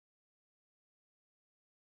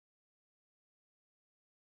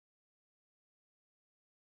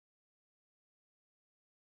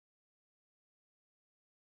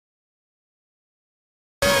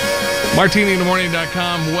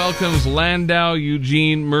MartiniInTheMorning.com welcomes Landau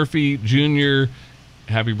Eugene Murphy Jr.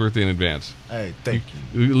 Happy birthday in advance. Hey, thank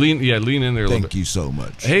you. Lean in there a little bit. Thank you so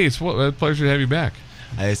much. Hey, it's a pleasure to have you back.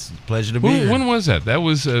 Hey, it's a pleasure to be here. When was that? That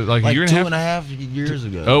was like a year and a half? 2.5 years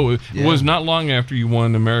ago. Oh, it was not long after you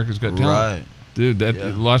won America's Got Talent. Right. Dude, that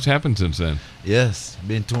lots happened since then. Yes.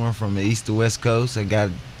 Been touring from the east to west coast. I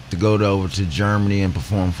got to go over to Germany and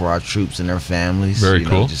perform for our troops and their families. Very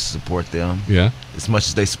cool. Just support them. Yeah. As much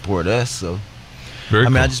as they support us. So, Very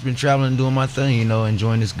cool. I just been traveling and doing my thing,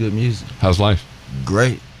 enjoying this good music. How's life?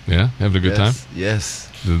 Great. Yeah? Having a good time? Yes.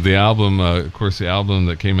 The album, of course, the album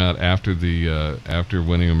that came out after after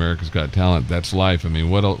winning America's Got Talent, That's Life. I mean,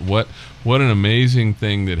 what an amazing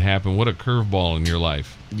thing that happened. What a curveball in your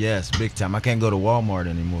life. Yes, big time. I can't go to Walmart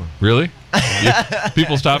anymore. Really?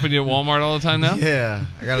 People stopping you at Walmart all the time now? Yeah.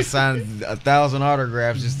 I got to sign 1,000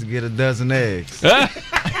 autographs just to get a dozen eggs.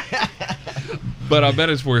 But I bet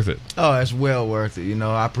it's worth it. Oh, it's well worth it.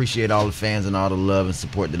 I appreciate all the fans and all the love and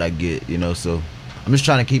support that I get, so I'm just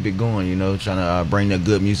trying to keep it going, trying to bring that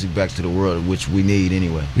good music back to the world, which we need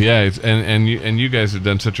anyway. Yeah, and you guys have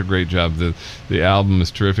done such a great job. The album is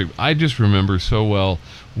terrific. I just remember so well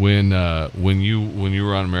when you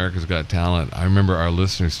were on America's Got Talent. I remember our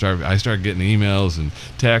listeners I started getting emails and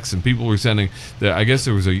texts, and people were sending that. I guess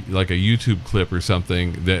there was a YouTube clip or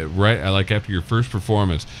something that like after your first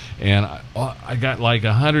performance, and I got like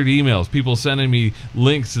 100 emails, people sending me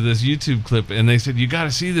links to this YouTube clip, and they said, you got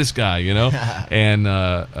to see this guy, and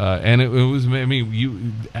it was, I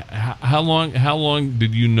mean, how long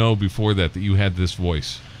did you know before that you had this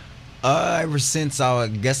voice? Ever since I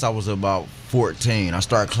guess I was about 14, I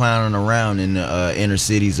started clowning around in the inner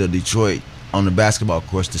cities of Detroit on the basketball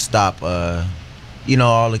courts to stop,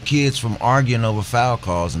 all the kids from arguing over foul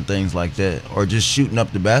calls and things like that, or just shooting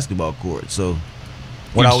up the basketball court. So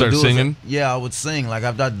what I would do singing? I would sing. Like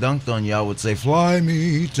if I dunked on you, I would say, "Fly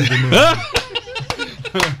me to the moon."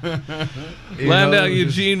 Landau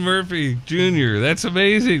Eugene Murphy Jr. That's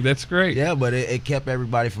amazing. That's great. Yeah, but it kept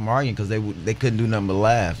everybody from arguing because they couldn't do nothing but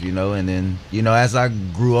laugh, And then, as I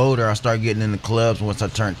grew older, I started getting into clubs once I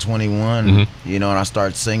turned 21, and I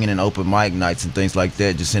started singing in open mic nights and things like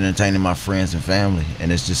that, just entertaining my friends and family.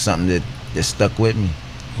 And it's just something that stuck with me.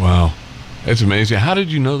 Wow. That's amazing. How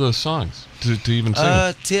did you know those songs to even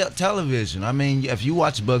sing? Television. I mean, if you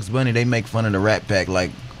watch Bugs Bunny, they make fun of the Rat Pack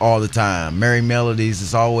like all the time. Merry Melodies,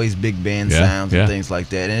 it's always big band sounds and things like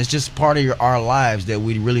that. And it's just part of our lives that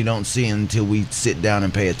we really don't see until we sit down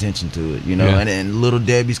and pay attention to it, And Little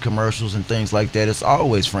Debbie's commercials and things like that, it's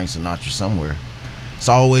always Frank Sinatra somewhere. It's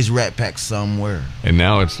always Rat Pack somewhere. And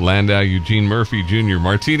now it's Landau Eugene Murphy Jr.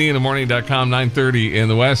 MartiniInTheMorning.com, 9:30 in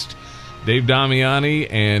the West. Dave Damiani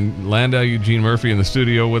and Landau Eugene Murphy in the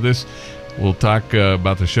studio with us. We'll talk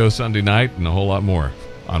about the show Sunday night and a whole lot more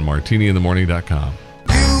on MartiniInTheMorning.com.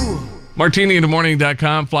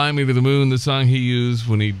 MartiniInTheMorning.com, Fly Me to the Moon, the song he used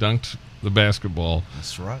when he dunked the basketball.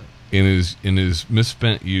 That's right. In his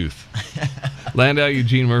misspent youth. Landau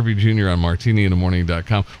Eugene Murphy Jr. on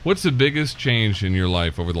MartiniInTheMorning.com. What's the biggest change in your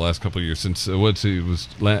life over the last couple of years since America's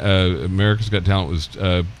Got Talent was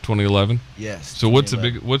 2011? Yes. So what's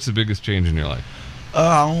the biggest change in your life?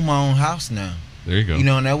 I own my own house now. There you go.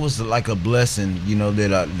 And that was like a blessing,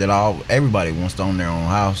 that everybody wants to own their own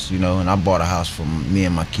house, and I bought a house for me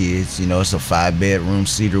and my kids. It's a 5-bedroom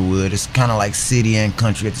cedar wood. It's kind of like city and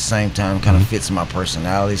country at the same time. Kind of fits my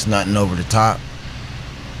personality. It's nothing over the top,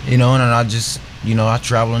 and I just, I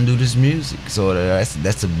travel and do this music. So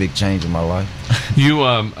that's a big change in my life. You,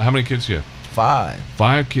 how many kids do you have? 5.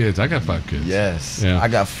 5 kids. I got 5 kids. Yes. Yeah. I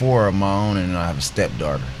got 4 of my own, and I have a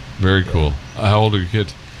stepdaughter. Very cool. How old are your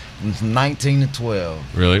kids? From 19 to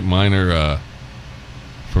 12. Really? Mine are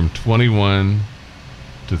from 21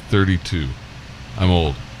 to 32. I'm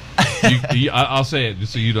old. I'll say it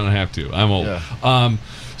just so you don't have to. I'm old. Yeah.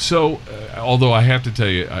 So, although I have to tell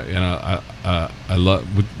you, I love.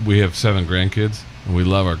 We have 7 grandkids, and we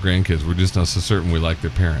love our grandkids. We're just not so certain we like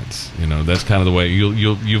their parents. That's kind of the way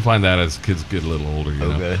you'll find that as kids get a little older.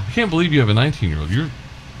 Okay. I can't believe you have a 19-year-old.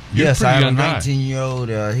 Yes, I have a 19-year-old.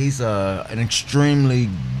 He's an extremely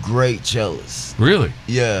great cellist. Really?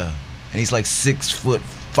 Yeah, and he's like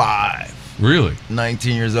 6'5". Really?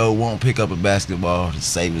 19 years old, won't pick up a basketball to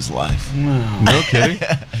save his life. No kidding.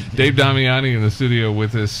 Dave Damiani in the studio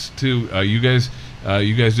with us too. You guys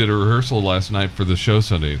did a rehearsal last night for the show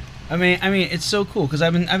Sunday. I mean, it's so cool because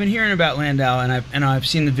I've been hearing about Landau, and I've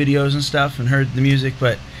seen the videos and stuff and heard the music,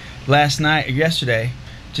 but last night or yesterday,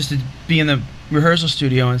 just to be in the rehearsal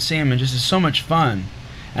studio and see him, and just is so much fun.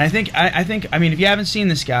 And I think I mean, if you haven't seen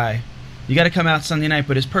this guy, you got to come out Sunday night.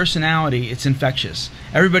 But his personality, it's infectious.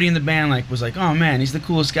 Everybody in the band was like, oh man, he's the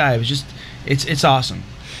coolest guy. It was just, it's awesome.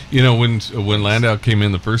 You know, when Landau came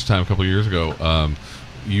in the first time a couple of years ago,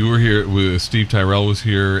 you were here with Steve Tyrell was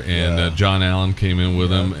here, and John Allen came in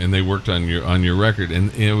with him, and they worked on your record.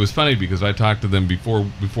 And it was funny because I talked to them before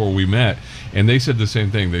we met, and they said the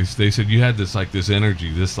same thing. They said you had this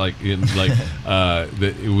energy, that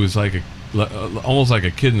it was like almost like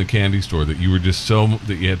a kid in the candy store, that you were just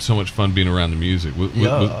that you had so much fun being around the music.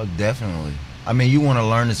 Definitely. I mean, you want to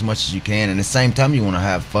learn as much as you can, and at the same time, you want to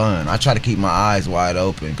have fun. I try to keep my eyes wide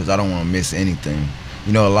open because I don't want to miss anything.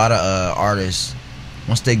 You know, a lot of artists,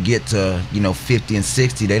 once they get to 50 and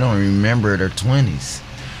 60, they don't remember their 20s.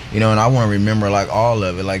 You know, and I want to remember like all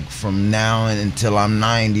of it, like from now until I'm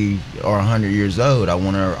 90 or 100 years old. I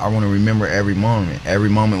want to remember every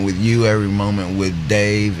moment with you, every moment with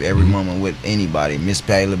Dave, every moment with anybody, Miss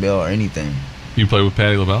Patti LaBelle or anything. You play with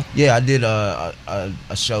Patti LaBelle? Yeah, I did a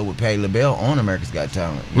show with Patti LaBelle on America's Got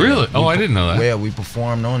Talent. Really? I didn't know that. Well, we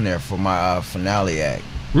performed on there for my finale act.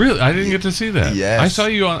 Really? I didn't get to see that. Yes.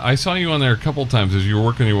 I saw you on there a couple times as you were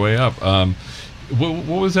working your way up. What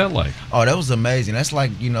was that like? Oh, that was amazing. That's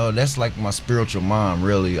like my spiritual mom,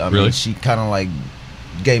 really. I mean, she kind of like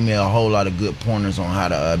gave me a whole lot of good pointers on how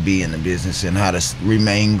to be in the business and how to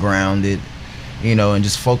remain grounded, and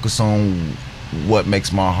just focus on what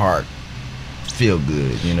makes my heart feel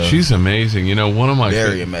good. She's amazing. One of my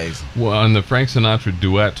very amazing. Well, on the Frank Sinatra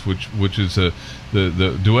duets, which is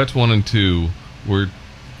the duets 1 and 2 were.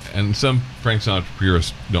 And some Frank Sinatra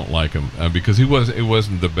purists don't like him because it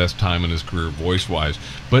wasn't the best time in his career voice-wise,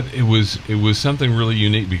 but it was something really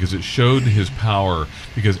unique because it showed his power.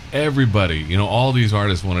 Because everybody, all these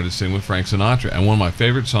artists wanted to sing with Frank Sinatra, and one of my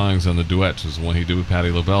favorite songs on the duets was the one he did with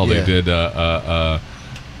Patti LaBelle. Yeah. They did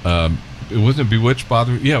it wasn't Bewitched,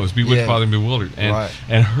 Bothered. Yeah, it was Bewitched, Bothered, and Bewildered.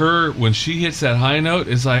 And her, when she hits that high note,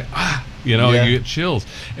 it's like you get chills.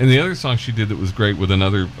 And the other song she did that was great with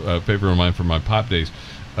another favorite of mine from my pop days.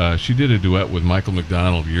 She did a duet with Michael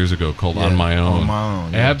McDonald years ago called On My Own. On My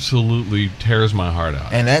Own. Absolutely tears my heart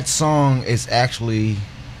out. And that song is actually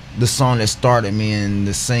the song that started me in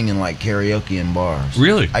the singing, like karaoke in bars.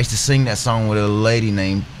 Really? I used to sing that song with a lady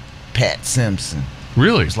named Pat Simpson.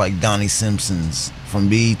 Really? It's like Donnie Simpson's from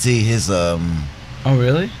BET. His Oh,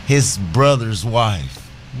 really? His brother's wife.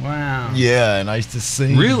 Wow. Yeah, and I used to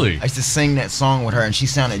sing. Really? I used to sing that song with her, and she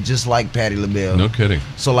sounded just like Patti LaBelle. No kidding.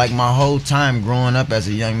 So, like, my whole time growing up as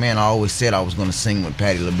a young man, I always said I was going to sing with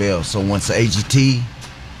Patti LaBelle. So once the AGT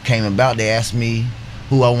came about, they asked me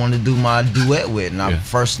who I wanted to do my duet with, and my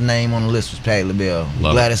first name on the list was Patti LaBelle.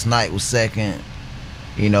 Gladys Knight was second,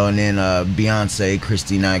 and then Beyonce,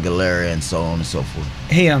 Christina Aguilera, and so on and so forth.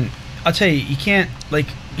 Hey, I'll tell you, you can't, like,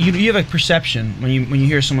 you have a perception when you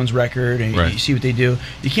hear someone's record and you see what they do.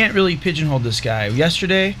 You can't really pigeonhole this guy.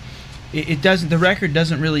 Yesterday, it doesn't. The record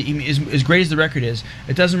doesn't really, as great as the record is,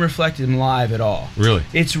 it doesn't reflect him live at all. Really,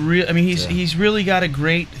 it's real. I mean, he's really got a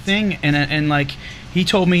great thing, and like he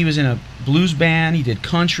told me he was in a blues band. He did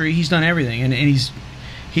country. He's done everything, and he's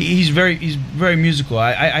very musical.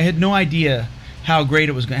 I had no idea how great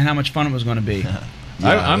it was and how much fun it was going to be.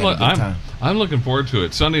 I'm looking forward to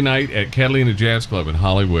it. Sunday night at Catalina Jazz Club in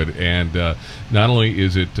Hollywood, and not only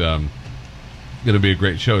is it going to be a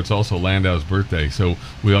great show, it's also Landau's birthday, so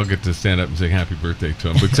we all get to stand up and sing happy birthday to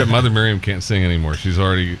him. But except Mother Miriam can't sing anymore. She's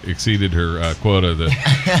already exceeded her quota.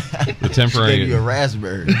 The temporary. She gave you a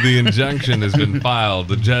raspberry. The injunction has been filed.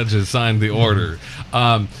 The judge has signed the order.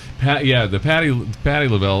 The Patti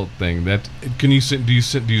LaBelle thing. That can you sing? Do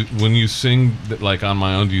you when you sing like On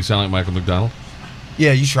My Own? Do you sound like Michael McDonald?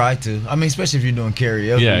 Yeah, you try to. I mean, especially if you're doing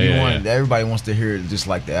karaoke. Everybody wants to hear it just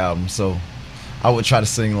like the album. So I would try to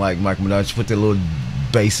sing like Michael McDonald, just put that little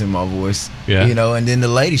bass in my voice. Yeah. And then the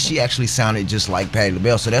lady, she actually sounded just like Patti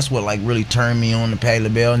LaBelle. So that's what like really turned me on to Patti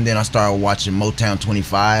LaBelle. And then I started watching Motown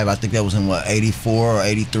 25. I think that was in 84 or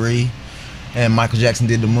 83. And Michael Jackson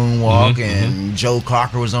did the moonwalk, and Joe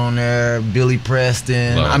Cocker was on there, Billy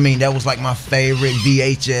Preston. I mean, that was like my favorite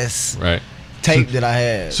VHS tape that I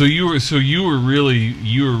had. So you were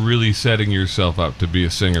really setting yourself up to be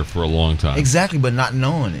a singer for a long time. Exactly, but not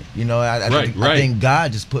knowing it. I think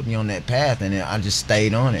God just put me on that path, and I just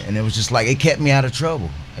stayed on it. And it was just like, it kept me out of trouble.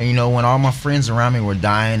 And when all my friends around me were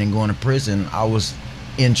dying and going to prison, I was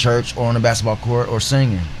in church or on the basketball court or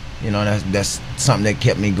singing. That's something that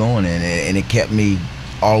kept me going, and it kept me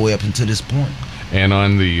all the way up until this point. And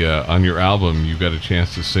on your album, you got a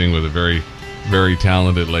chance to sing with a very, very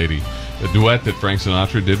talented lady. A duet that Frank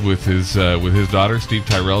Sinatra did with his daughter. Steve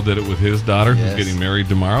Tyrell did it with his daughter, who's getting married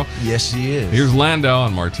tomorrow. Yes, she is. Here's Landau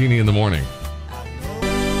on Martini in the Morning.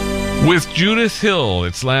 With Judith Hill,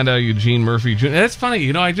 it's Landau Eugene Murphy Jr. That's funny,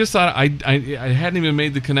 you know. I just thought I hadn't even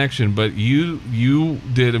made the connection, but you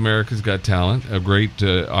did America's Got Talent, a great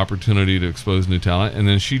opportunity to expose new talent, and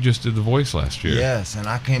then she just did The Voice last year. Yes, and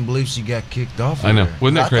I can't believe she got kicked off. I know,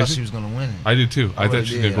 wasn't that crazy? I thought she was going to win it. I did too. I thought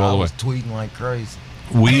she was going to go all the way. I was tweeting like crazy.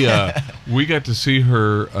 We got to see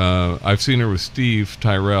her. I've seen her with Steve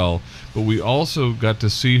Tyrell, but we also got to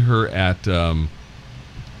see her at.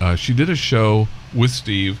 She did a show with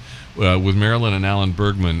Steve. With Marilyn and Alan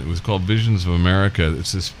Bergman. It was called Visions of America.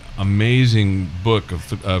 It's this amazing book of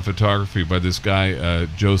photography by this guy,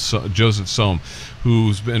 Joseph Sohm,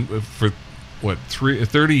 who's been for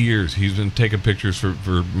 30 years he's been taking pictures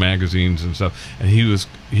for magazines and stuff, and he was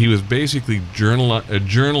basically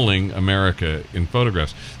journaling America in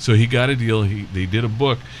photographs. So he got a deal. They did a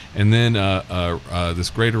book, and then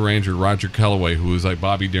this great arranger Roger Kellaway, who was like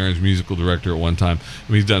Bobby Darin's musical director at one time.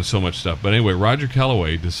 I mean, he's done so much stuff. But anyway, Roger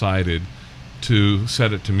Kellaway decided to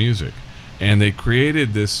set it to music, and they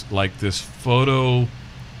created this photo.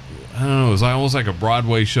 I don't know, it was almost like a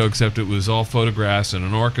Broadway show, except it was all photographs and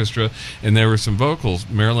an orchestra, and there were some vocals.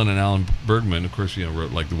 Marilyn and Alan Bergman, of course,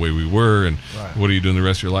 wrote like The Way We Were and right. What Are You Doing the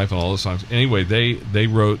Rest of Your Life and all those songs. Anyway, they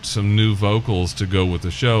wrote some new vocals to go with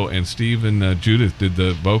the show, and Steve and Judith did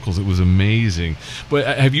the vocals. It was amazing. But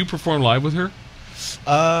have you performed live with her?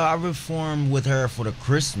 I performed with her for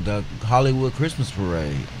the Hollywood Christmas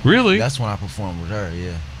Parade. Really? That's when I performed with her,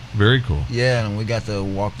 yeah. Very cool. Yeah, and we got to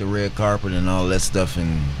walk the red carpet and all that stuff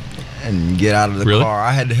and get out of the really? car.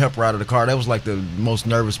 I had to help her out of the car. That was like the most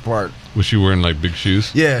nervous part. Was she wearing like big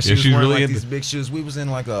shoes? Yeah, she was wearing really like these big shoes. We was in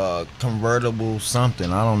like a convertible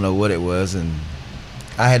something. I don't know what it was, and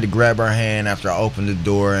I had to grab her hand after I opened the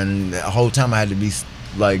door, and the whole time I had to be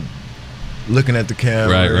like looking at the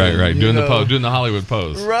camera. Right. Doing the pose, doing the Hollywood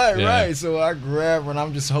pose. Right. So I grab her, and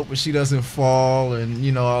I'm just hoping she doesn't fall,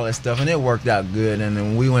 and all that stuff. And it worked out good. And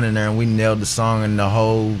then we went in there and we nailed the song, and the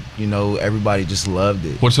whole, everybody just loved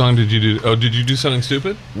it. What song did you do? Oh, did you do Something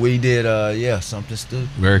Stupid? We did, Something Stupid.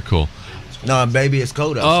 Very cool. No, Baby, It's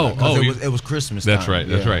Cold Outside. It was Christmas time.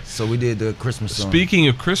 That's right. So we did the Christmas song. Speaking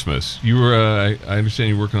of Christmas, you were, I understand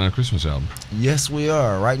you're working on a Christmas album. Yes, we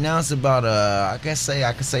are. Right now it's about, I could say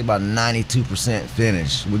about 92%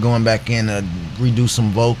 finished. We're going back in to redo some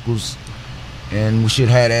vocals, and we should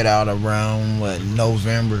have that out around,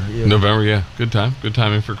 November. Yeah. November, yeah. Good time. Good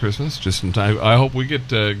timing for Christmas. Just in time. I hope we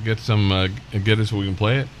get it so we can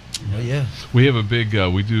play it. Oh, yeah. We have a big,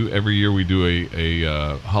 every year we do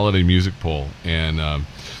a holiday music poll, and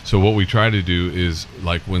so what we try to do is,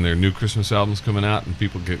 like, when there are new Christmas albums coming out and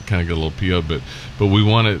people get a little PO'd, but we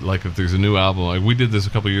want it, like, if there's a new album, like we did this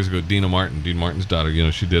a couple of years ago. Dean Martin's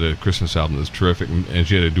daughter, she did a Christmas album that was terrific, and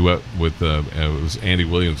she had a duet with it was Andy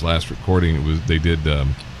Williams' last recording. They did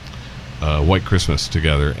White Christmas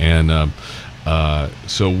together, and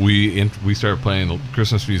so we started playing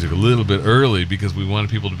Christmas music a little bit early because we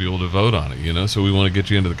wanted people to be able to vote on it, so we want to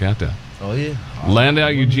get you into the countdown. Oh, yeah. Landau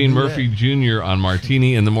Eugene Murphy Jr. on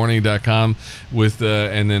MartiniInTheMorning.com with,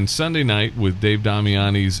 and then Sunday night with Dave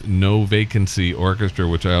Damiani's No Vacancy Orchestra,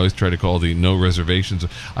 which I always try to call the No Reservations.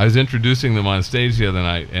 I was introducing them on stage the other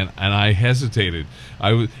night, and I hesitated.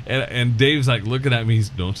 And Dave's like looking at me. He's,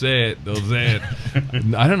 don't say it.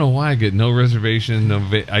 I don't know why I get no reservation.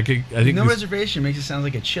 I think no reservation makes it sound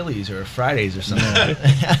like a Chili's or a Fridays or something.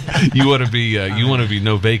 You want to be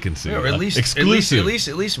no vacancy, or at least exclusive.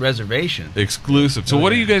 At least reservation. Exclusive. So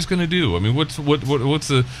what are you guys going to do? I mean, what's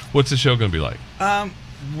the show going to be like? I'm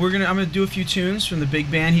gonna do a few tunes from the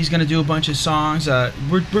big band. He's gonna do a bunch of songs.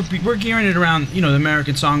 We're gearing it around the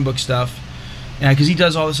American songbook stuff. Yeah, because he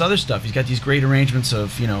does all this other stuff. He's got these great arrangements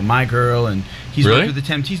of My Girl, and he's really? Worked with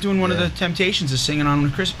the He's doing one of the Temptations, is singing on a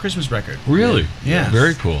Christmas record. Really? Yeah.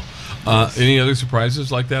 Very cool. Any other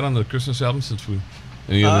surprises like that on the Christmas album since we?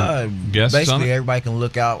 Any other guests? Basically, everybody can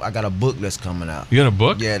look out. I got a book that's coming out. You got a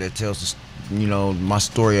book? Yeah, that tells my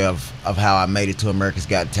story of how I made it to America's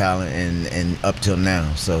Got Talent and up till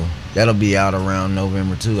now. So that'll be out around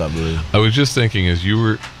November too, I believe. I was just thinking as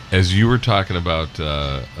you were talking about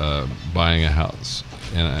buying a house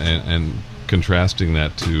and contrasting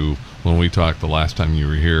that to when we talked the last time you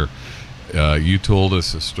were here, you told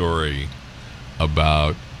us a story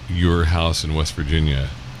about your house in West Virginia.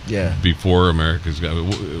 Yeah. Before America's Got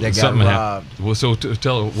something robbed. Well, so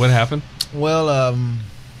tell what happened. Well,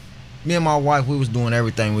 me and my wife, we was doing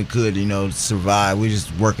everything we could, to survive. We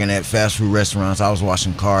just working at fast food restaurants. I was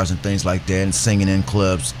washing cars and things like that, and singing in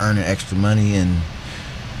clubs, earning extra money. And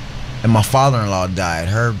my father-in-law died.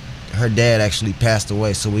 her dad actually passed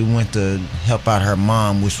away, so we went to help out her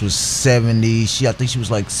mom, which was 70. I think she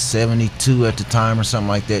was like 72 at the time or something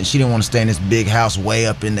like that. And she didn't want to stay in this big house way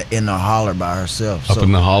up in the holler by herself. Up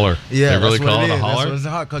in the holler. Yeah, they really call it a holler. That's what it's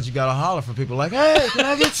hot, because you got to holler for people like, hey, can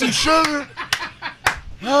I get some sugar?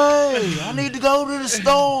 Hey, I need to go to the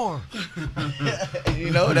store.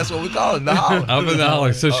 You know, that's what we call it, the holler. Up in the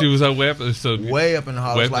holler. So she was way up. So way up in the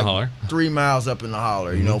holler. Way up like in the holler. 3 miles up in the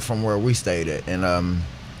holler, you know, from where we stayed at. And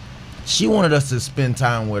she wanted us to spend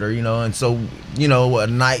time with her, you know. And so, you know, a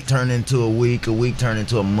night turned into a week turned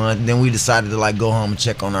into a month. Then we decided to like go home and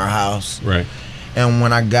check on our house. Right. And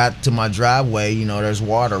when I got to my driveway, you know, there's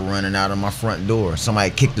water running out of my front door. Somebody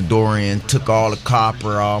kicked the door in, took all the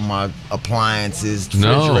copper, all my appliances,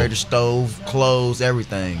 refrigerator, stove, clothes,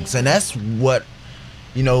 everything. So that's what,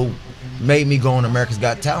 you know, made me go on America's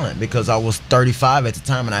Got Talent, because I was 35 at the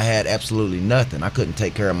time and I had absolutely nothing. I couldn't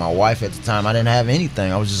take care of my wife at the time. I didn't have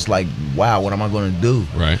anything. I was just like, wow, what am I going to do?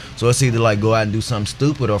 Right. So it's either like go out and do something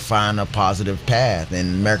stupid or find a positive path.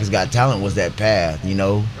 And America's Got Talent was that path, you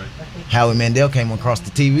know. Howie Mandel came across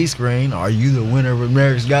the TV screen. Are you the winner of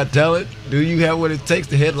America's Got Talent? Do you have what it takes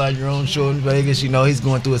to headline your own show in Vegas? You know, he's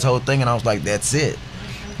going through his whole thing, and I was like, that's it.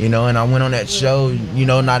 You know, and I went on that show, you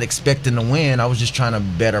know, not expecting to win. I was just trying to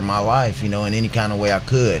better my life, you know, in any kind of way I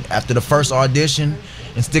could. After the first audition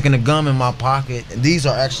and sticking the gum in my pocket, and these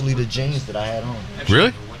are actually the jeans that I had on.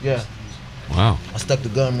 Really? Yeah. Wow. I stuck the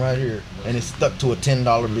gum right here, and it stuck to a $10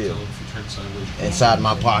 bill inside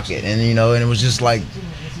my pocket. And, you know, and it was just like,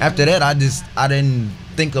 after that, I didn't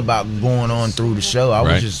think about going on through the show. I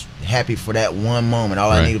was just happy for that one moment. All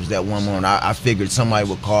I needed was that one moment. I figured somebody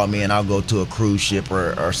would call me and I'll go to a cruise ship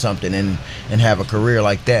or something and have a career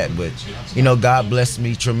like that. But, you know, God blessed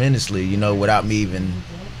me tremendously, you know, without me even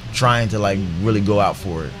trying to, like, really go out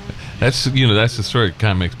for it. That's, you know, that's the story that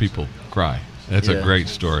kind of makes people cry. That's a great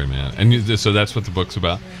story, man. And so that's what the book's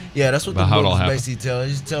about? Yeah, that's what the book basically tells. It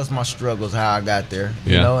just tells my struggles, how I got there,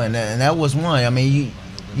 you know, and that was one. I mean,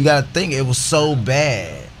 you got to think, it was so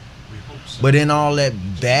bad. But in all that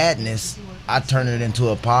badness, I turned it into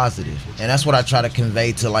a positive. And that's what I try to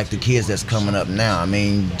convey to, like, the kids that's coming up now. I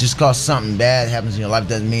mean, just because something bad happens in your life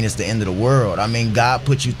doesn't mean it's the end of the world. I mean, God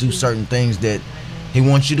puts you through certain things that He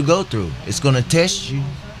wants you to go through. It's going to test you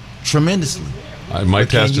tremendously. My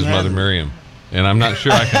test is Mother Miriam. And I'm not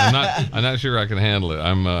sure I can. I'm not sure I can handle it.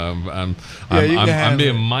 I'm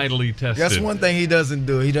being mightily tested. That's one thing He doesn't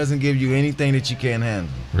do. He doesn't give you anything that you can't handle.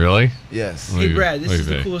 Really? Yes. Hey Brad, this is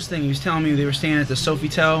the coolest thing. He was telling me they were staying at the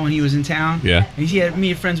Sofitel when he was in town. Yeah. And he had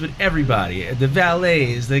me friends with everybody, the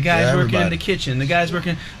valets, the guys working in the kitchen, the guys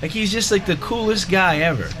working. Like, he's just like the coolest guy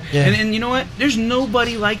ever. Yeah. And you know what? There's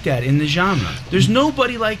nobody like that in the genre. There's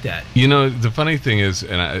nobody like that. You know, the funny thing is,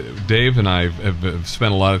 Dave and I have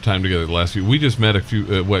spent a lot of time together the last few. We just met a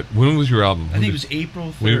few. When was your album? I think it was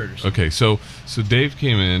April 3rd. Okay, so Dave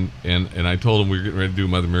came in and I told him we were getting ready to do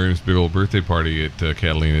Mother Miriam's big old birthday party at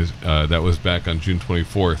Catalina's. That was back on June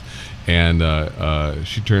 24th, and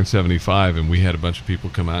she turned 75, and we had a bunch of people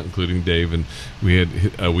come out, including Dave, and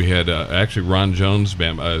we had actually Ron Jones'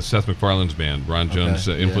 band, Seth MacFarlane's band, Ron Jones'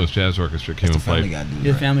 Influence Jazz Orchestra came and played.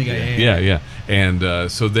 The Family Guy. Yeah.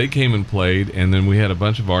 And so they came and played, and then we had a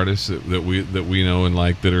bunch of artists that we know and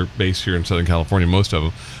like that are based here in Southern California, most of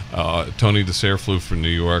them. Tony DeSere flew from New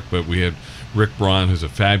York, but we had Rick Braun, who's a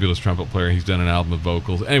fabulous trumpet player. He's done an album of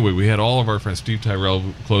vocals. Anyway, we had all of our friends. Steve Tyrell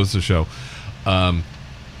closed the show.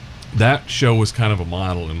 That show was kind of a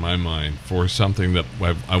model in my mind for something that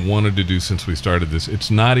I wanted to do since we started this.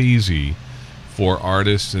 It's not easy for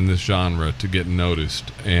artists in this genre to get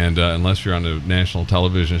noticed, and unless you're on a national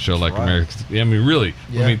television show like America. I mean, really.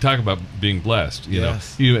 I mean, talk about being blessed. You know,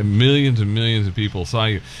 you have millions and millions of people saw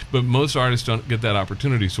you, but most artists don't get that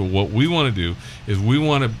opportunity. So what we want to do is we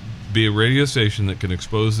want to be a radio station that can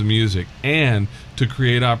expose the music and to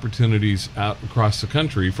create opportunities out across the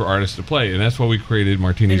country for artists to play, and that's why we created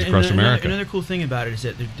Martinis Across America. Another cool thing about it is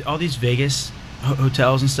that all these Vegas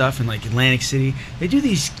hotels and stuff, and like Atlantic City, they do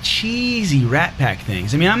these cheesy Rat Pack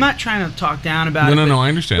things. I mean, I'm not trying to talk down about it. No, I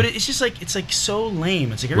understand. But it's just like, it's like so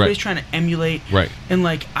lame. It's like everybody's trying to emulate. Right. And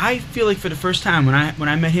like, I feel like for the first time when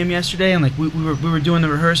I met him yesterday, and like we were doing the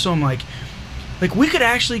rehearsal, I'm like we could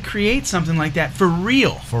actually create something like that for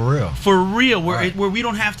real. For real. For real, where we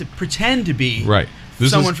don't have to pretend to be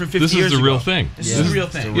someone from 50 years ago. This is the real thing. This is the real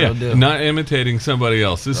thing. Real deal. Not imitating somebody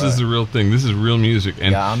else. This is the real thing. This is real music.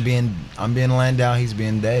 And yeah, I'm being Landau. He's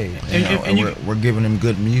being Dave. And we're giving him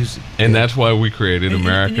good music. And that's why we created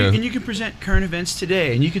America. And you can present current events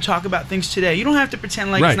today, and you can talk about things today. You don't have to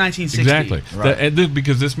pretend like it's 1960. Exactly. Right.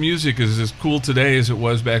 Because this music is as cool today as it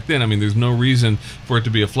was back then. I mean, there's no reason for it to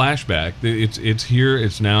be a flashback. It's here.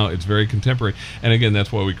 It's now. It's very contemporary. And again,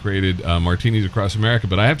 that's why we created Martinis Across America.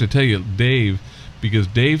 But I have to tell you, Dave, because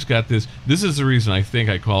Dave's got this. This is the reason I think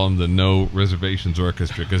I call him the No Reservations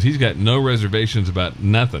Orchestra, because he's got no reservations about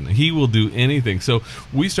nothing. He will do anything. So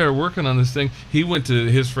we started working on this thing. He went to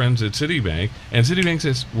his friends at Citibank, and Citibank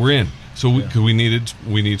says, we're in. So we need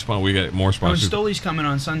sponsors. We got more sponsors. Stoley's coming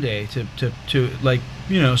on Sunday to like,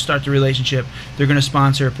 you know, start the relationship. They're going to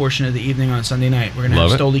sponsor a portion of the evening on Sunday night. We're going to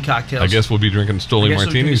have Stoley cocktails. I guess we'll be drinking Stoley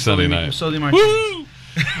Martinis Sunday night. Stoley Martinis. Woo!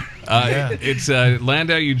 It's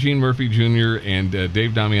Landau Eugene Murphy Jr. and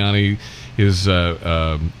Dave Damiani, his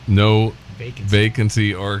No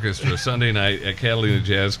Vacancy Orchestra, Sunday night at Catalina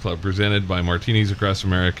Jazz Club, presented by Martinis Across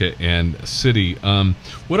America and City.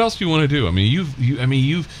 What else do you want to do? I mean,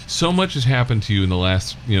 you've so much has happened to you in the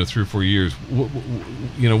last 3 or 4 years.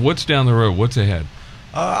 What's down the road? What's ahead?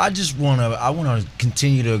 I want to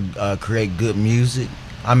continue to create good music.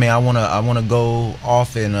 I mean, I wanna go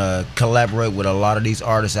off and collaborate with a lot of these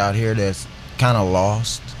artists out here that's kind of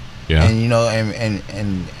lost. Yeah.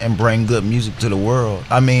 And bring good music to the world.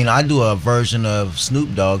 I mean, I do a version of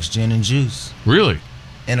Snoop Dogg's Gin and Juice. Really?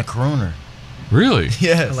 In a crooner. Really?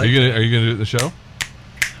 Yes. Are you gonna do it in the show?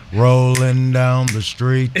 Rolling down the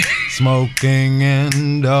street, smoking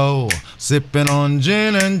Indo, sipping on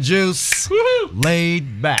gin and juice,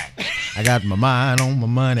 laid back. I got my mind on my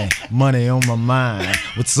money, money on my mind.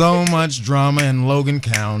 With so much drama in Logan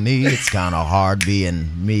County, it's kind of hard being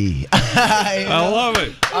me. I love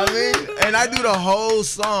it. I mean, and I do the whole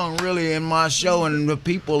song really in my show, and the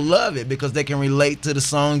people love it because they can relate to the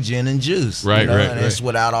song Gin and Juice. Right, and it's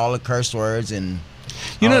without all the curse words and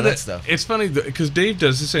that stuff. It's funny because Dave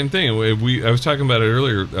does the same thing. I was talking about it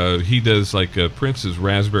earlier. He does like Prince's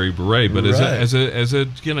Raspberry Beret, but as a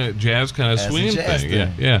jazz kind of swing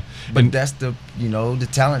thing. Yeah. But that's the the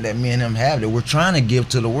talent that me and him have that we're trying to give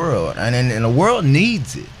to the world, and the world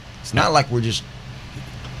needs it. It's not like we're just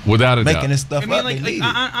without a making doubt. this stuff up.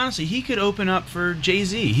 Honestly, he could open up for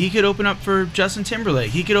Jay-Z. He could open up for Justin Timberlake.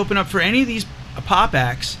 He could open up for any of these pop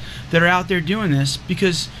acts that are out there doing this,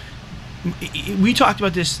 because we talked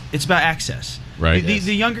about this. It's about access. Right.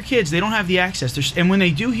 The younger kids, they don't have the access. And when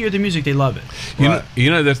they do hear the music, they love it.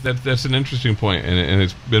 That's an interesting point, and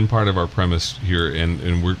it's been part of our premise here,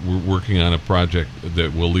 and we're working on a project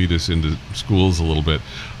that will lead us into schools a little bit.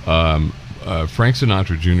 Frank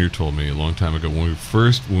Sinatra Jr. told me a long time ago when we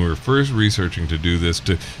were first researching to do this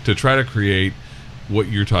to try to create what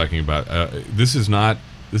you're talking about. This is not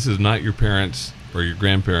your parents' or your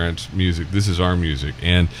grandparents' music. This is our music.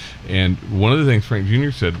 And one of the things Frank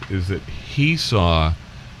Jr. said is that he saw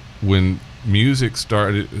when music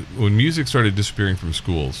started disappearing from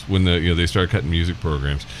schools, when they started cutting music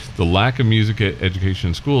programs, the lack of music education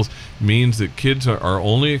in schools means that kids are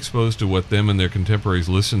only exposed to what them and their contemporaries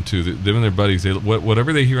listen to, them and their buddies,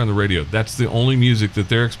 whatever they hear on the radio, that's the only music that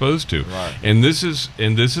they're exposed to. Right. And this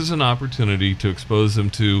is an opportunity to expose them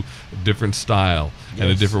to a different style and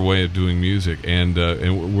a different way of doing music, and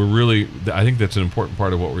we're really, I think that's an important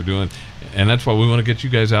part of what we're doing. And that's why we want to get you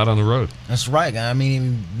guys out on the road. That's right. I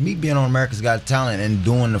mean, me being on America's Got Talent and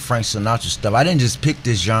doing the Frank Sinatra stuff, I didn't just pick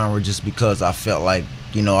this genre just because I felt like,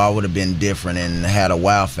 I would have been different and had a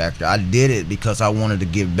wow factor. I did it because I wanted to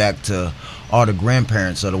give back to all the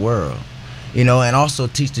grandparents of the world, and also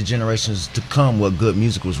teach the generations to come what good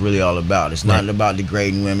music was really all about. It's not about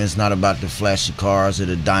degrading women. It's not about the flashy cars or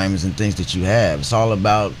the diamonds and things that you have. It's all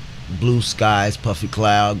about blue skies, puffy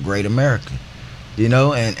cloud, great America.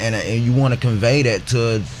 And you want to convey that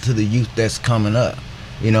to the youth that's coming up,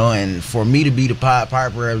 and for me to be the Pied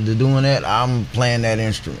Piper of doing that, I'm playing that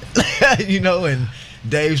instrument, and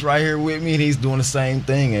Dave's right here with me, and he's doing the same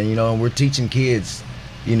thing, and we're teaching kids,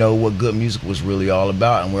 what good music was really all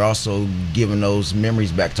about, and we're also giving those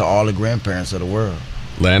memories back to all the grandparents of the world.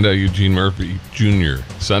 Landau Eugene Murphy Jr.,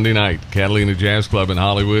 Sunday night, Catalina Jazz Club in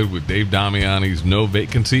Hollywood with Dave Damiani's No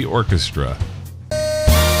Vacancy Orchestra.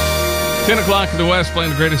 10 o'clock in the West,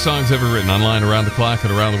 playing the greatest songs ever written, online, around the clock,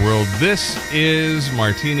 and around the world. This is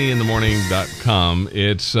MartiniInTheMorning.com.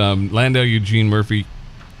 It's Landau Eugene Murphy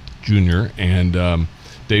Jr. and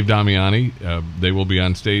Dave Damiani. They will be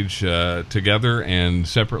on stage together and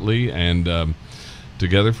separately and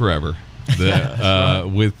together forever.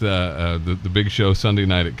 With the big show Sunday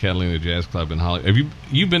night at Catalina Jazz Club in Hollywood. Have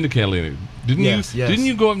you been to Catalina? Didn't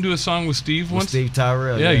you go up and do a song with Steve once? Steve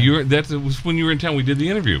Tyrell. Yeah, you were. That was when you were in town. We did the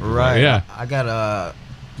interview. Right. Yeah. I got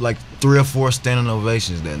like 3 or 4 standing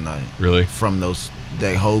ovations that night. Really? From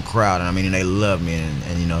that whole crowd. And I mean, they loved me,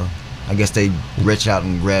 and you know, I guess they reach out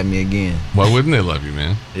and grab me again. Why wouldn't they love you,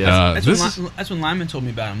 man? Yeah. That's when Lyman told me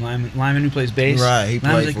about him. Lyman who plays bass. Right. He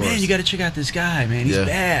Lyman was played like, man, you got to check out this guy, man. He's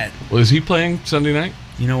bad. Well, is he playing Sunday night?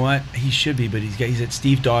 You know what? He should be, but he's at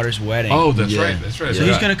Steve's daughter's wedding. Oh, that's right. That's right. So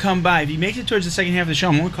he's going to come by. If he makes it towards the second half of the show,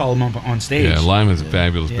 I'm going to call him up on stage. Yeah, Lyman's a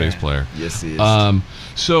fabulous bass player. Yes, he is.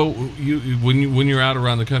 So when you're out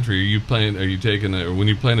around the country, are you playing? Are you taking? When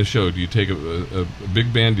you playing a show, do you take a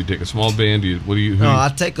big band? Do you take a small band?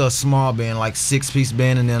 I take a small band, like 6-piece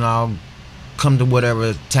band, and then I'll come to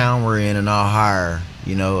whatever town we're in, and I'll hire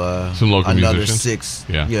some local another musicians? 6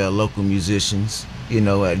 local musicians.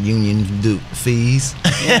 At union fees.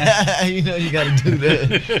 Yeah. You got to do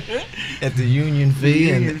that at the union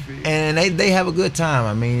fee, and they have a good time.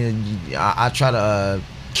 I mean, I try to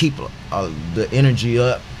keep the energy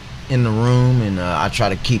up in the room, and I try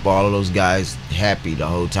to keep all of those guys happy the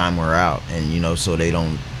whole time we're out, and so they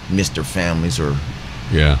don't miss their families or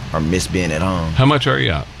miss being at home. How much are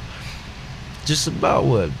you out? Just about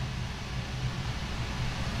what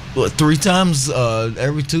 3 times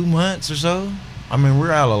every 2 months or so. I mean,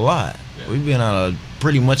 we're out a lot. Yeah. We've been out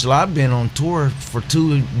pretty much a lot. I've been on tour for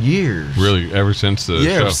 2 years. Really? Ever since the show?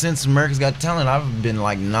 Ever since America's Got Talent, I've been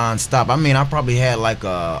like nonstop. I mean, I probably had like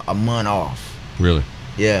a month off. Really?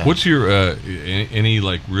 Yeah. What's your any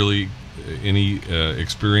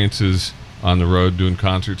experiences on the road doing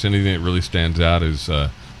concerts? Anything that really stands out as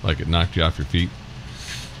like it knocked you off your feet?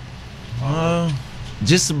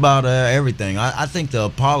 Just about everything. I think the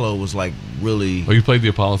Apollo was like really. Oh, you played the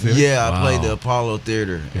Apollo Theater? Yeah, I played the Apollo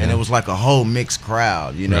Theater, and it was like a whole mixed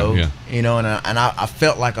crowd, Right, and I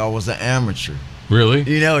felt like I was an amateur. Really?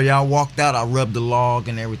 Y'all walked out, I rubbed the log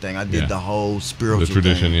and everything. I did the whole spiritual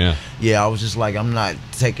tradition, thing. Yeah, I was just like, I'm not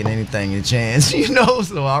taking anything a chance,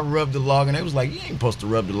 So I rubbed the log, and they was like, you ain't supposed to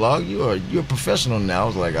rub the log. You're a professional now. I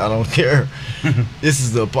was like, I don't care. This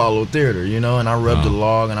is the Apollo Theater, and I rubbed the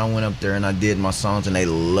log, and I went up there and I did my songs, and they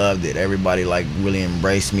loved it. Everybody like really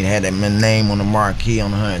embraced me. They had my name on the marquee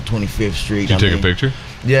on 125th Street. Did you take a picture?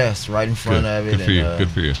 Yes, right in front of it. Good for you. Good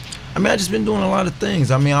for you. I mean, I just been doing a lot of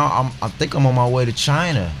things. I mean, I think I'm on my way to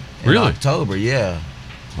China in October. Yeah.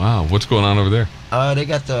 Wow. What's going on over there? They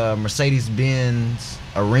got the Mercedes-Benz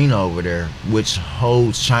Arena over there, which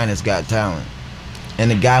holds China's Got Talent. And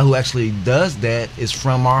the guy who actually does that is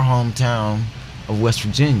from our hometown of West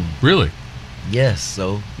Virginia. Really? Yes.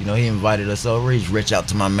 So, he invited us over. He's reached out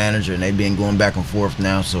to my manager, and they've been going back and forth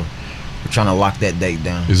now. So we're trying to lock that date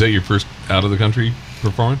down. Is that your first out-of-the-country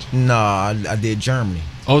performance? No, I did Germany.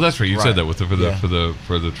 Oh, that's right. You said that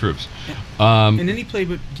for the troops. And then he played.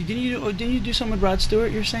 But didn't you do something with Rod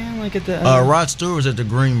Stewart? You're saying like at the. Rod Stewart was at the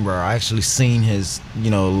Greenbrier. I actually seen his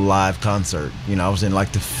live concert. I was in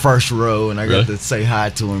like the first row, and I got to say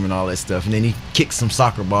hi to him and all that stuff. And then he kicked some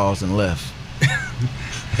soccer balls and left.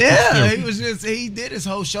 Yeah, he did his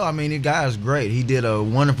whole show. I mean, the guy is great. He did a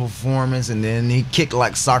wonderful performance, and then he kicked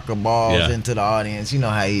like soccer balls into the audience. You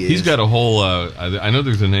know how he is. He's got a whole. I know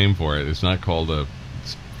there's a name for it. It's not called a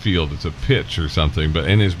field. It's a pitch or something. But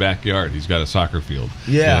in his backyard, he's got a soccer field.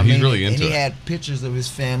 Yeah, he's really into it. And he had pictures of his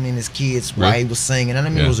family and his kids while he was singing. And I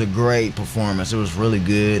mean, it was a great performance. It was really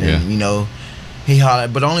good. And he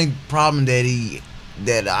hollered. But the only problem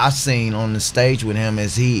that I seen on the stage with him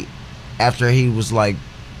is after he was like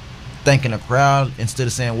thanking the crowd, instead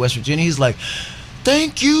of saying West Virginia, he's like,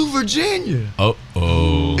 "Thank you, Virginia." Oh.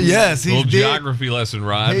 Yes, he did. Geography lesson,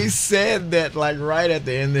 Rod. He said that like right at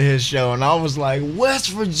the end of his show, and I was like, "West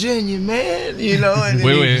Virginia, man," And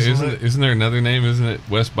wait, isn't there another name? Isn't it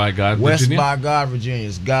West by God, Virginia? West by God, Virginia.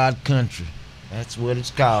 It's God country. That's what it's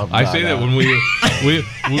called. I say that when we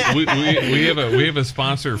have a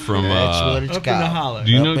sponsor from. That's what it's up called. In the holler.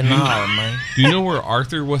 Do you know? Man. Do you know where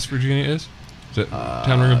Arthur, West Virginia is? Does that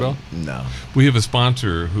town ring a bell? No. We have a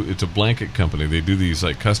sponsor it's a blanket company. They do these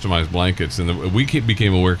like customized blankets, and we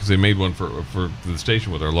became aware because they made one for the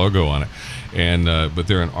station with our logo on it, and but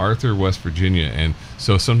they're in Arthur, West Virginia, and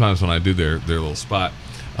so sometimes when I do their little spot,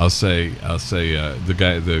 I'll say the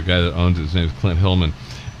guy that owns it, his name is Clint Hillman.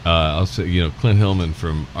 I'll say, Clint Hillman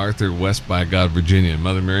from Arthur, West by God, Virginia. And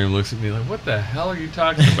Mother Miriam looks at me like, "What the hell are you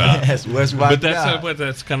talking about?" That's West by God. But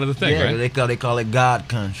that's kind of the thing, right? They call it God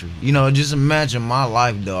country. Just imagine my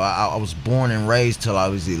life, though. I was born and raised till I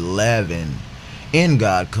was 11 in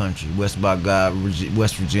God country, West by God,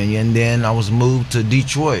 West Virginia. And then I was moved to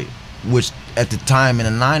Detroit, which at the time in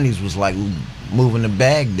the 90s was like moving to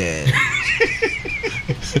Baghdad.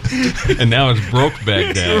 And now it's broke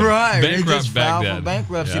Baghdad. Right. Bankrupt They just filed Baghdad. for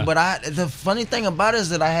bankruptcy. Yeah. But the funny thing about it is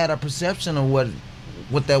that I had a perception of what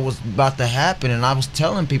that was about to happen, and I was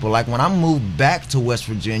telling people, like, when I moved back to West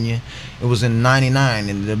Virginia, it was in '99,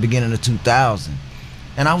 in the beginning of 2000,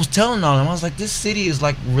 and I was telling all of them, I was like, this city is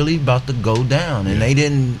like really about to go down, and they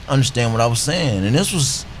didn't understand what I was saying, and this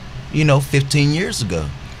was, 15 years ago,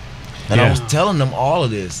 and I was telling them all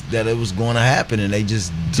of this, that it was going to happen, and they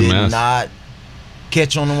just did not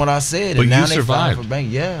catch on to what I said. But and now you they survived. filed for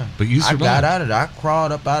bank. Yeah, but you survived. I got out of it. I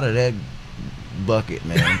crawled up out of that bucket,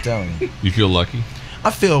 man. I'm telling you. You feel lucky? I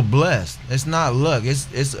feel blessed. It's not luck.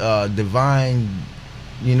 It's a divine,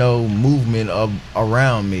 movement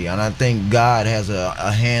around me, and I think God has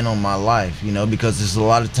a hand on my life. Because there's a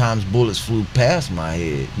lot of times bullets flew past my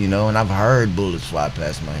head. And I've heard bullets fly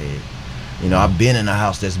past my head. I've been in a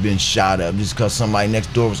house that's been shot up just because somebody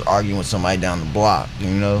next door was arguing with somebody down the block.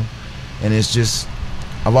 And it's just,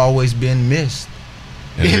 I've always been missed.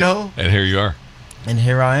 And and here you are. And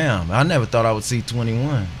here I am. I never thought I would see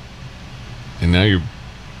 21. And now you're...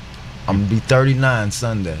 I'm going to be 39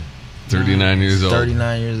 Sunday. 39 years old.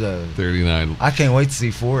 39 years old. 39. I can't wait to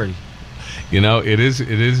see 40. It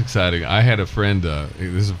is exciting. I had a friend,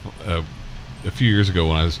 this is a few years ago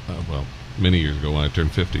when I was, many years ago when I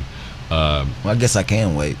turned 50. Well, I guess I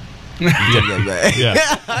can wait. Yeah.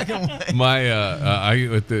 I can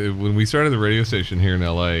wait. When we started the radio station here in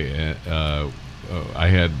LA, I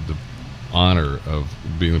had the honor of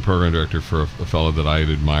being the program director for a fellow that I had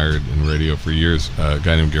admired in radio for years, a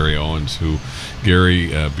guy named Gary Owens,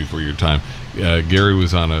 before your time, Gary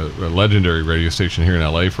was on a legendary radio station here in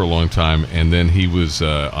LA for a long time, and then he was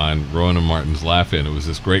on Rowan and Martin's Laugh-In. It was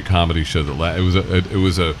this great comedy show it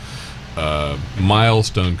was a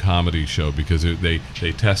milestone comedy show because they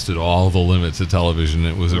tested all the limits of television.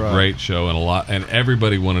 It was a great show, and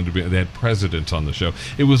everybody wanted to be. They had presidents on the show.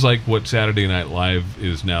 It was like what Saturday Night Live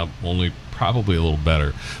is now, only probably a little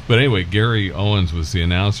better. But anyway, Gary Owens was the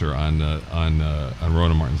announcer on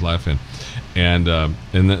Rowan and Martin's Laugh-In,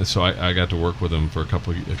 so I got to work with him for a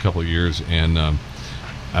couple of years, and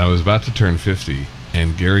I was about to turn 50,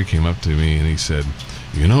 and Gary came up to me and he said,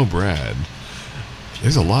 Brad,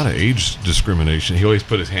 there's a lot of age discrimination. He always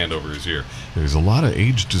put his hand over his ear. There's a lot of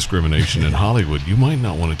age discrimination in Hollywood. You might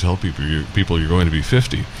not want to tell people you're going to be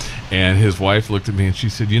 50. And his wife looked at me and she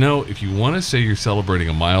said, if you want to say you're celebrating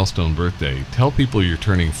a milestone birthday, tell people you're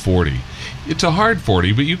turning 40. It's a hard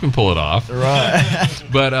 40, but you can pull it off. Right.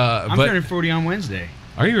 But I'm turning 40 on Wednesday.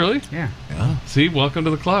 Are you really? Yeah. See, welcome to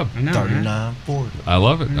the club. I know, 39, 40. I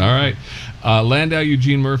love it. Mm-hmm. All right. Landau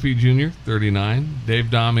Eugene Murphy Jr., 39. Dave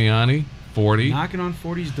Damiani, 40. Knocking on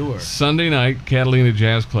 40's door. Sunday night, Catalina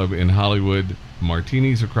Jazz Club in Hollywood,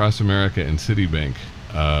 Martinis Across America and Citibank.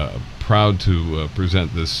 Proud to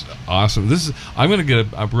present this awesome. I'm going to get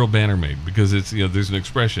a real banner made because it's there's an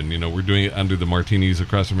expression. We're doing it under the Martinis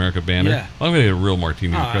Across America banner. Yeah. I'm going to get a real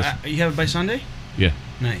Martinis Across. You have it by Sunday? Yeah.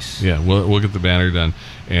 Nice. Yeah, we'll get the banner done,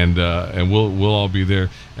 and we'll all be there.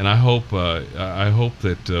 And I hope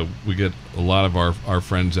that we get a lot of our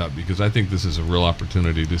friends out, because I think this is a real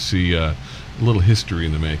opportunity to see a little history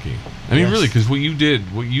in the making. I mean, really, because what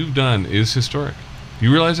you've done is historic.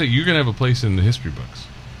 You realize that you're going to have a place in the history books.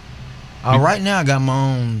 Right now, I got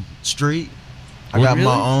my own street. I got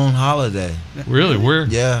my own holiday. Really? Where?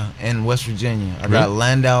 Yeah, in West Virginia. I got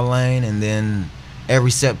Landau Lane, and then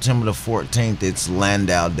every September the 14th, it's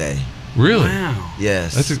Landau Day. Really? Wow.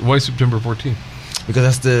 Yes. Why September 14th? Because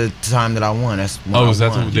that's the time that I won. That's when is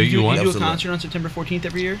that the date you won? Do you do a concert on September 14th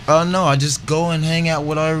every year? No, I just go and hang out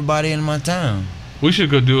with everybody in my town. We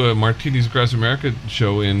should go do a Martinis Across America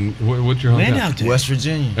show in what's your hometown? West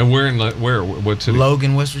Virginia. And where? What city?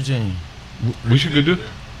 Logan, West Virginia. We should go do.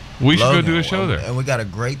 We should go do a show there. And we got a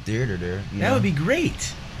great theater there. That would be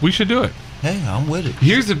great. We should do it. Hey, I'm with it.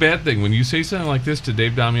 Here's the bad thing: when you say something like this to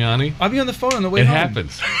Dave Damiani, I'll be on the phone on the way home.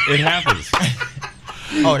 It happens.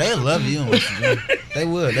 Oh, they love you in West Virginia. They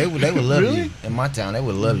would. They would love you. In my town, they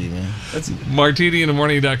would love you, man. That's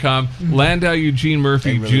MartiniInTheMorning.com. Landau Eugene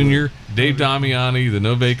Murphy Jr., Dave Damiani, the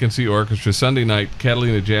No Vacancy Orchestra, Sunday night,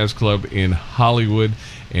 Catalina Jazz Club in Hollywood.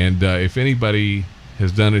 And if anybody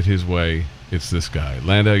has done it his way, it's this guy,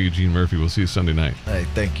 Landau Eugene Murphy. We'll see you Sunday night. Hey,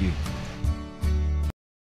 thank you.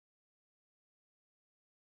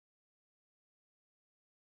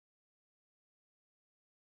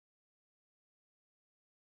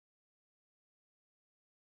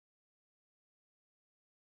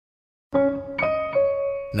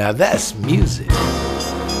 Now that's music.